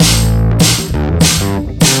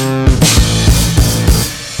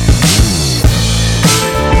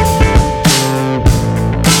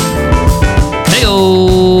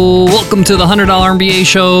Welcome to the $100 MBA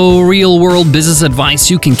Show, real world business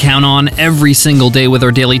advice you can count on every single day with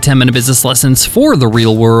our daily 10-minute business lessons for the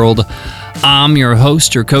real world. I'm your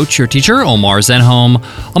host, your coach, your teacher, Omar Zenhom.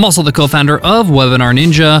 I'm also the co-founder of Webinar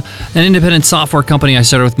Ninja, an independent software company I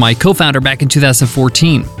started with my co-founder back in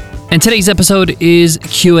 2014. And today's episode is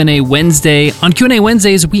Q&A Wednesday. On Q&A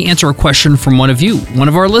Wednesdays, we answer a question from one of you, one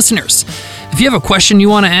of our listeners. If you have a question you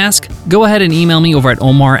want to ask, go ahead and email me over at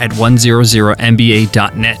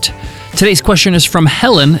omar@100mba.net. Today's question is from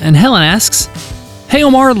Helen, and Helen asks, "Hey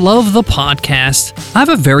Omar, love the podcast. I have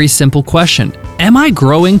a very simple question. Am I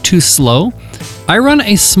growing too slow? I run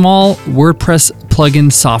a small WordPress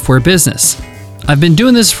plugin software business. I've been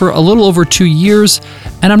doing this for a little over 2 years,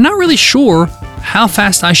 and I'm not really sure how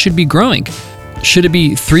fast I should be growing. Should it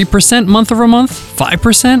be 3% month over month,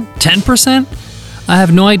 5%, 10%? I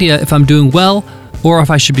have no idea if I'm doing well or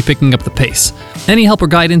if I should be picking up the pace. Any help or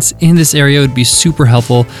guidance in this area would be super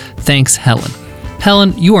helpful. Thanks, Helen."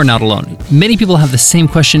 Helen, you are not alone. Many people have the same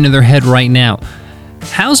question in their head right now.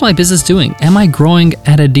 How's my business doing? Am I growing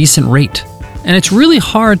at a decent rate? And it's really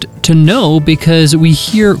hard to know because we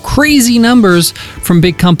hear crazy numbers from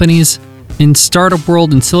big companies in startup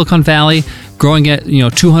world in Silicon Valley growing at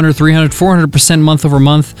 200, 300, 400% month over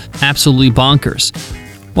month. Absolutely bonkers.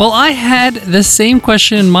 Well, I had the same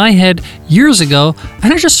question in my head years ago,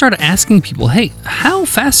 and I just started asking people, hey, how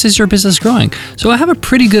fast is your business growing? So I have a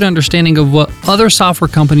pretty good understanding of what other software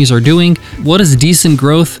companies are doing, what is decent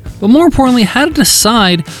growth, but more importantly, how to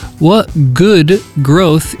decide what good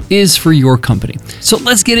growth is for your company. So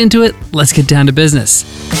let's get into it. Let's get down to business.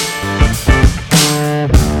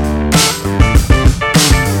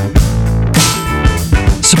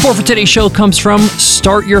 Support for today's show comes from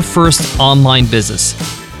Start Your First Online Business,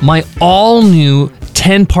 my all-new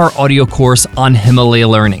 10-part audio course on Himalaya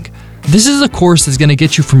Learning. This is a course that's going to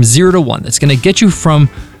get you from 0 to 1. That's going to get you from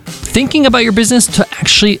thinking about your business to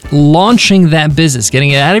actually launching that business, getting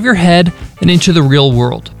it out of your head and into the real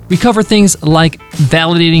world. We cover things like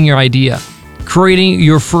validating your idea, creating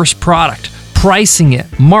your first product, pricing it,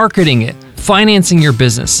 marketing it, financing your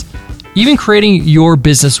business, even creating your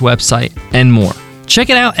business website, and more. Check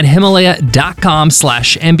it out at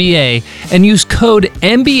Himalaya.com/MBA and use code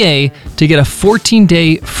MBA to get a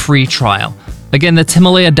 14-day free trial. Again, that's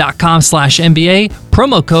Himalaya.com/MBA,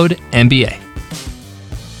 promo code MBA.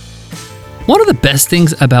 One of the best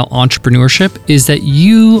things about entrepreneurship is that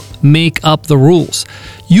you make up the rules.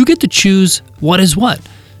 You get to choose what is what.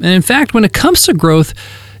 And in fact, when it comes to growth,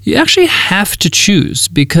 you actually have to choose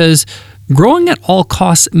because growing at all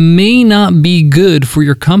costs may not be good for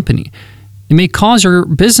your company. It may cause your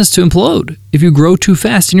business to implode if you grow too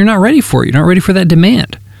fast and you're not ready for it. You're not ready for that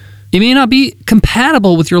demand. It may not be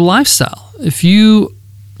compatible with your lifestyle. If you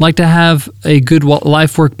like to have a good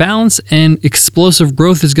life-work balance and explosive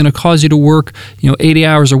growth is going to cause you to work 80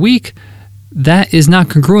 hours a week, that is not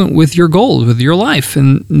congruent with your goals, with your life,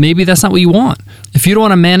 and maybe that's not what you want. If you don't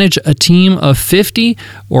want to manage a team of 50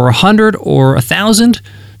 or 100 or 1,000,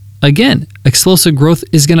 again, explosive growth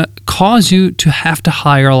is going to cause you to have to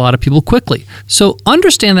hire a lot of people quickly. So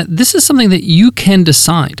understand that this is something that you can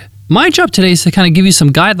decide. My job today is to kind of give you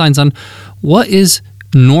some guidelines on what is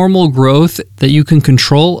normal growth that you can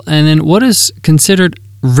control and then what is considered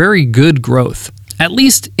very good growth, at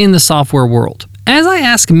least in the software world. As I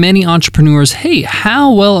ask many entrepreneurs, hey,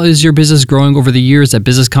 how well is your business growing over the years at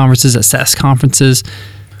business conferences, at SaaS conferences?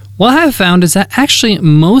 What I have found is that actually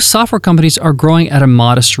most software companies are growing at a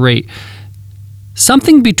modest rate,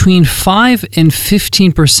 something between 5 and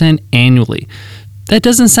 15% annually. That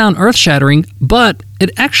doesn't sound earth-shattering, but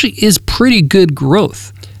it actually is pretty good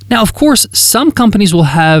growth. Now, of course, some companies will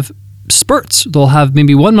have spurts. They'll have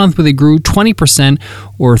maybe 1 month where they grew 20%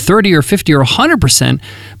 or 30 or 50 or 100%,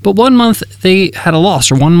 but 1 month they had a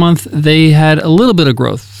loss or 1 month they had a little bit of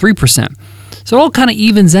growth, 3%. So it all kind of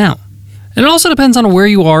evens out. And it also depends on where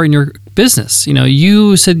you are in your business.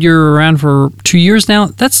 You said you're around for 2 years now.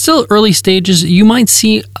 That's still early stages. You might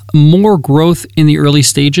see more growth in the early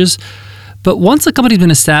stages. But once the company's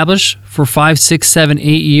been established for 5, 6, 7,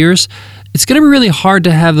 8 years, it's going to be really hard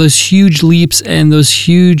to have those huge leaps and those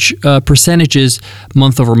huge percentages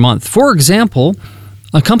month over month. For example,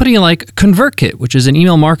 a company like ConvertKit, which is an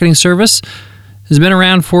email marketing service, has been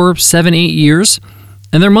around for 7, 8 years,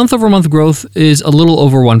 and their month over month growth is a little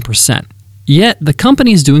over 1%. Yet the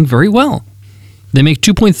company is doing very well. They make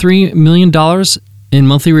 $2.3 million in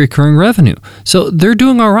monthly recurring revenue. So they're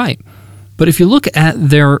doing all right. But if you look at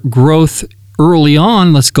their growth early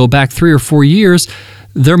on, let's go back 3 or 4 years,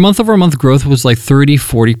 their month over month growth was like 30,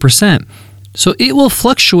 40%. So it will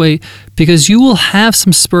fluctuate because you will have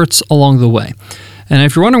some spurts along the way. And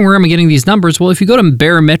if you're wondering where I'm getting these numbers, well, if you go to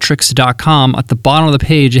barometrics.com, at the bottom of the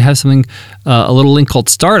page, you have something, a little link called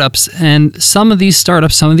startups. And some of these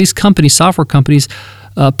startups, some of these companies, software companies,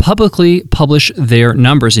 publicly publish their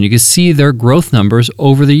numbers, and you can see their growth numbers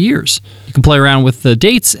over the years. You can play around with the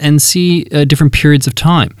dates and see different periods of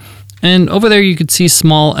time. And over there, you could see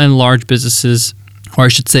small and large businesses, or I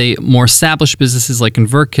should say more established businesses like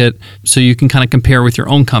ConvertKit, so you can kind of compare with your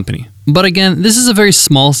own company. But again, this is a very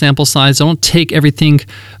small sample size. Don't take everything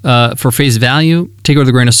for face value. Take it with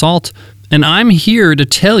a grain of salt. And I'm here to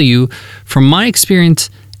tell you, from my experience,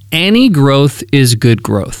 any growth is good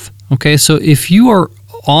growth. Okay, so if you are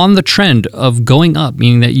on the trend of going up,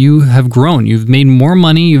 meaning that you have grown, you've made more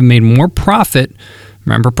money, you've made more profit.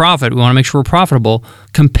 Remember profit, we want to make sure we're profitable.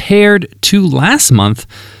 Compared to last month,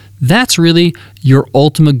 that's really your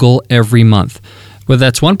ultimate goal every month. Whether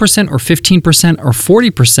that's 1% or 15% or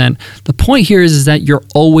 40%, the point here is that you're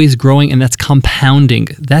always growing, and that's compounding.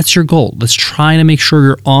 That's your goal. Let's try to make sure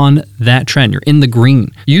you're on that trend. You're in the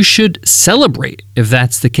green. You should celebrate if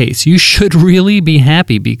that's the case. You should really be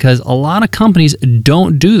happy, because a lot of companies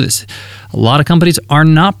don't do this. A lot of companies are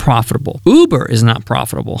not profitable. Uber is not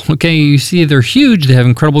profitable. Okay, you see they're huge, they have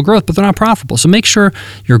incredible growth, but they're not profitable. So make sure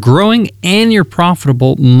you're growing and you're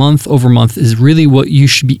profitable month over month is really what you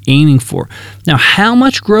should be aiming for. Now, how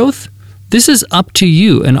much growth? This is up to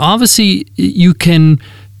you. And obviously, you can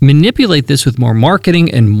manipulate this with more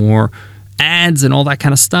marketing and more ads and all that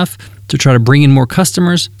kind of stuff to try to bring in more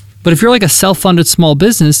customers. But if you're like a self-funded small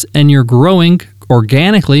business and you're growing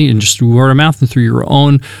organically and just through word of mouth and through your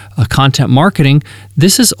own content marketing,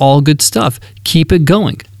 this is all good stuff. Keep it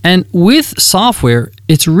going. And with software,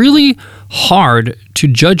 it's really hard to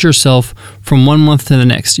judge yourself from one month to the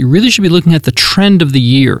next. You really should be looking at the trend of the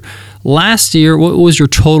year. Last year, what was your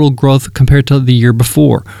total growth compared to the year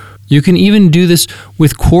before? You can even do this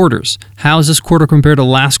with quarters. How is this quarter compared to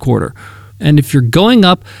last quarter? And if you're going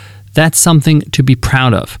up, that's something to be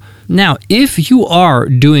proud of. Now, if you are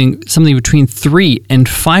doing something between 3 and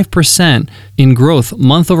 5% in growth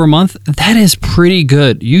month over month, that is pretty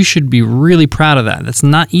good. You should be really proud of that. That's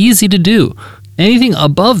not easy to do. Anything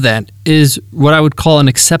above that is what I would call an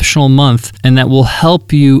exceptional month, and that will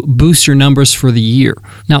help you boost your numbers for the year.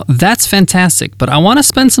 Now, that's fantastic, but I want to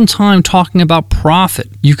spend some time talking about profit.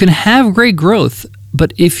 You can have great growth,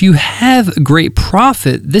 but if you have great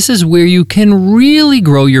profit, this is where you can really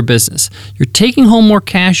grow your business. You're taking home more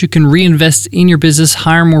cash, you can reinvest in your business,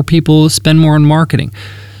 hire more people, spend more on marketing.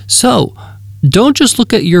 So don't just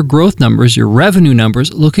look at your growth numbers, your revenue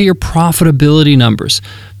numbers, look at your profitability numbers.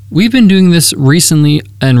 We've been doing this recently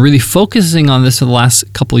and really focusing on this for the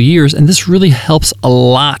last couple of years, and this really helps a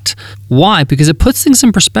lot. Why? Because it puts things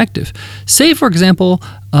in perspective. Say, for example,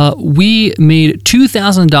 we made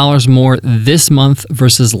 $2,000 more this month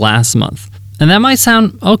versus last month. And that might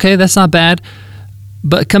sound, okay, that's not bad.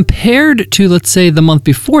 But compared to, let's say, the month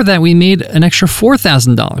before that, we made an extra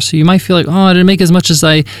 $4,000. So you might feel like, oh, I didn't make as much as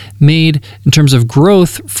I made in terms of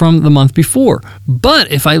growth from the month before.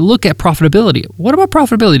 But if I look at profitability, what about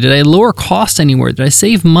profitability? Did I lower cost anywhere? Did I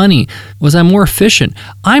save money? Was I more efficient?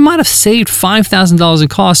 I might have saved $5,000 in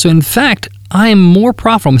cost. So in fact, I am more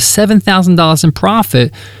profitable, $7,000 in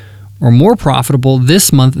profit, or more profitable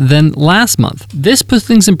this month than last month. This puts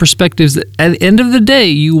things in perspective. At the end of the day,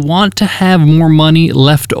 you want to have more money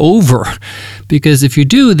left over, because if you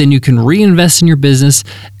do, then you can reinvest in your business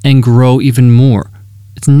and grow even more.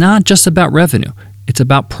 It's not just about revenue. It's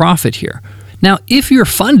about profit here. Now, if you're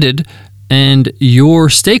funded and your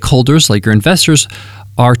stakeholders, like your investors,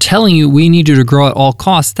 are telling you we need you to grow at all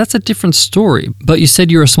costs, that's a different story. But you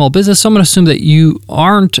said you're a small business, so I'm going to assume that you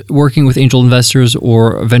aren't working with angel investors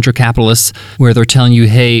or venture capitalists where they're telling you,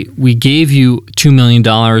 hey, we gave you $2 million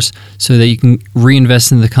so that you can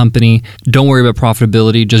reinvest in the company. Don't worry about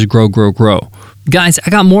profitability, just grow, grow, grow. Guys, I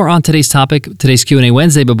got more on today's topic, today's Q&A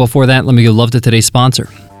Wednesday, but before that, let me give love to today's sponsor.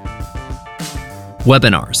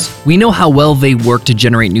 Webinars. We know how well they work to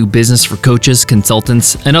generate new business for coaches,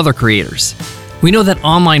 consultants, and other creators. We know that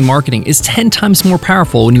online marketing is 10 times more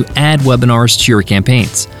powerful when you add webinars to your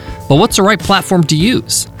campaigns. But what's the right platform to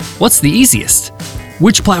use? What's the easiest?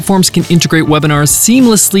 Which platforms can integrate webinars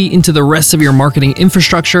seamlessly into the rest of your marketing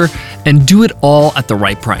infrastructure and do it all at the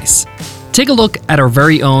right price? Take a look at our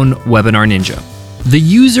very own Webinar Ninja, the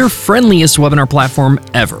user-friendliest webinar platform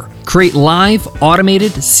ever. Create live,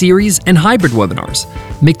 automated, series, and hybrid webinars.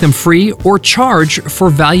 Make them free or charge for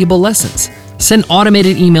valuable lessons. Send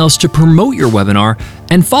automated emails to promote your webinar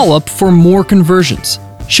and follow up for more conversions.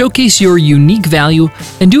 Showcase your unique value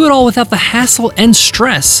and do it all without the hassle and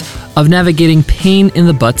stress of navigating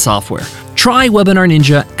pain-in-the-butt software. Try Webinar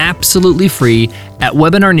Ninja absolutely free at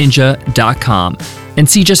webinarninja.com and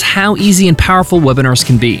see just how easy and powerful webinars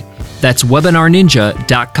can be. That's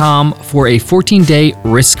webinarninja.com for a 14-day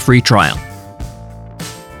risk-free trial.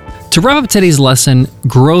 To wrap up today's lesson,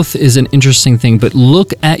 growth is an interesting thing, but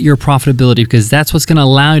look at your profitability because that's what's going to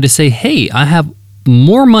allow you to say, hey, I have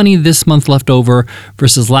more money this month left over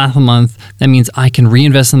versus last month. That means I can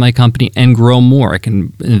reinvest in my company and grow more. I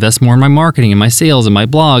can invest more in my marketing, in my sales, in my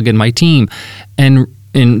blog, in my team, and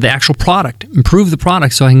in the actual product, improve the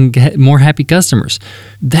product so I can get more happy customers.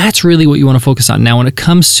 That's really what you want to focus on. Now, when it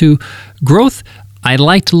comes to growth, I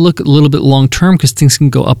like to look a little bit long term because things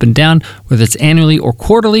can go up and down, whether it's annually or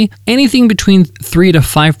quarterly. Anything between 3 to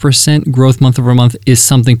 5% growth month over month is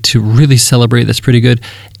something to really celebrate. That's pretty good.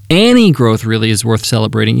 Any growth really is worth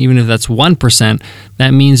celebrating, even if that's 1%.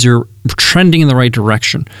 That means you're trending in the right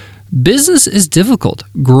direction. Business is difficult.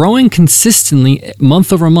 Growing consistently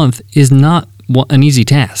month over month is not an easy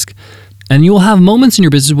task. And you'll have moments in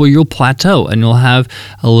your business where you'll plateau and you'll have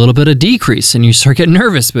a little bit of decrease and you start getting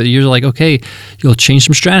nervous, but you're like, okay, you'll change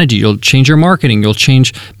some strategy, you'll change your marketing, you'll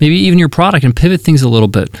change maybe even your product and pivot things a little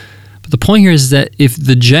bit. But the point here is that if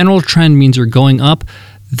the general trend means you're going up,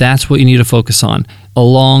 that's what you need to focus on,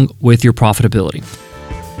 along with your profitability.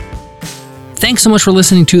 Thanks so much for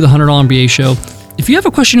listening to the $100 MBA Show. If you have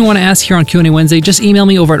a question you want to ask here on Q&A Wednesday, just email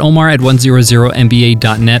me over at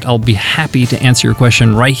omar@100mba.net. I'll be happy to answer your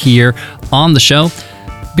question right here on the show.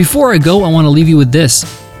 Before I go, I want to leave you with this.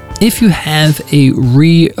 If you have a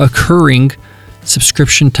reoccurring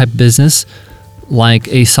subscription type business, like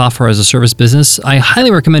a software as a service business, I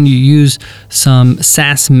highly recommend you use some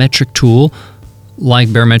SaaS metric tool like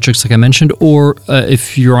Barometrics, like I mentioned, or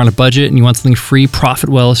if you're on a budget and you want something free,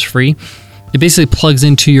 Profitwell is free. It basically plugs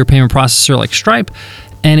into your payment processor like Stripe,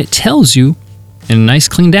 and it tells you in a nice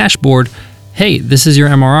clean dashboard, hey, this is your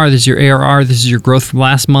MRR, this is your ARR, this is your growth from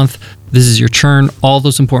last month, this is your churn, all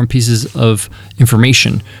those important pieces of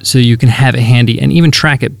information so you can have it handy and even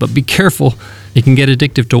track it. But be careful, it can get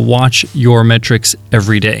addictive to watch your metrics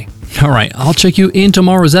every day. All right, I'll check you in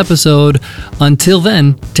tomorrow's episode. Until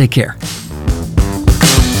then, take care.